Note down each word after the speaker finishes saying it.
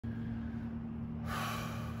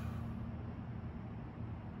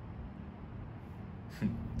I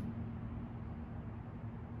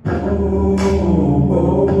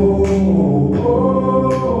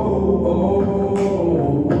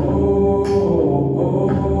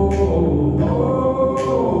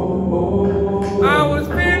was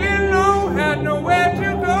feeling low, had nowhere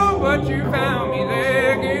to go, but you found me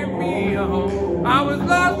there, gave me a home. I was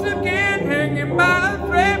lost again, hanging by a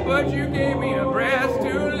thread, but you gave me a breast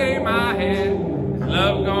to lay my head. Is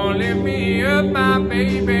love gonna lift me up, my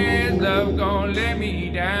baby? Is love gonna let me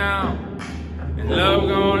down? Is love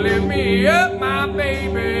gonna lift me up, my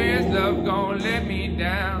baby? Is love gonna let me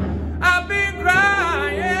down? I've been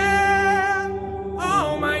crying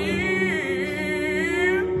all my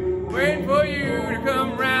years, waiting for you to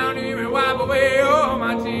come round here and wipe away all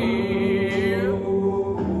my tears.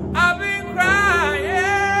 I've been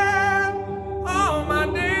crying all my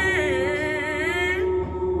days.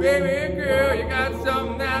 Baby girl, you got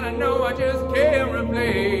something that I know I just can't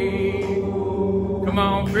replace. Come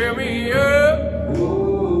on, fill me up,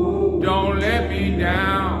 don't let me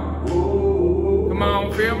down. Come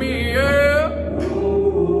on, fill me up,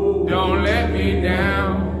 don't let me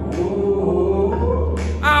down.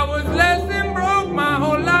 I was less than broke, my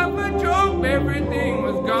whole life a joke. Everything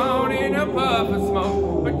was gone in a puff of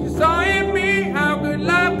smoke. But you saw in me how good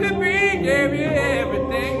life could be. Gave you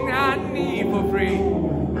everything I need for free.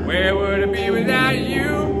 Where would I be without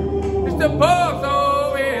you? It's the poor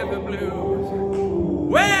soul with the blues.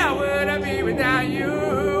 Where would I be without you?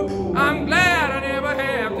 I'm glad I never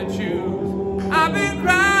have to choose. I've been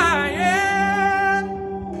crying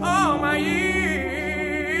all my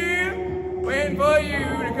years, waiting for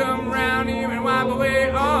you to come round here and wipe away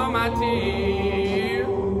all my tears.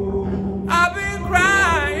 I've been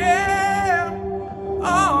crying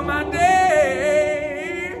all my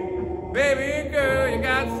days. Baby girl, you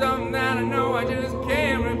got something that I know I just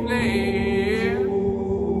can't replace.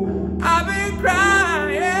 I've been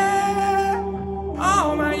crying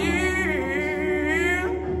all my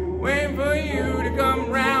years, waiting for you to come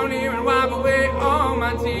round here and wipe away all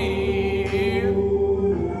my tears.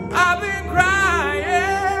 I've been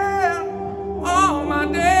crying all my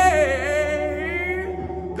days.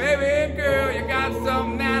 Baby girl, you got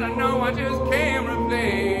something that I know I just can't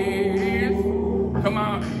replace. Come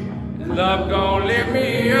on. Is love gonna lift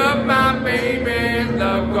me up, my baby? Is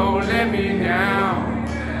love gonna let me down?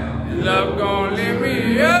 Is love gonna lift me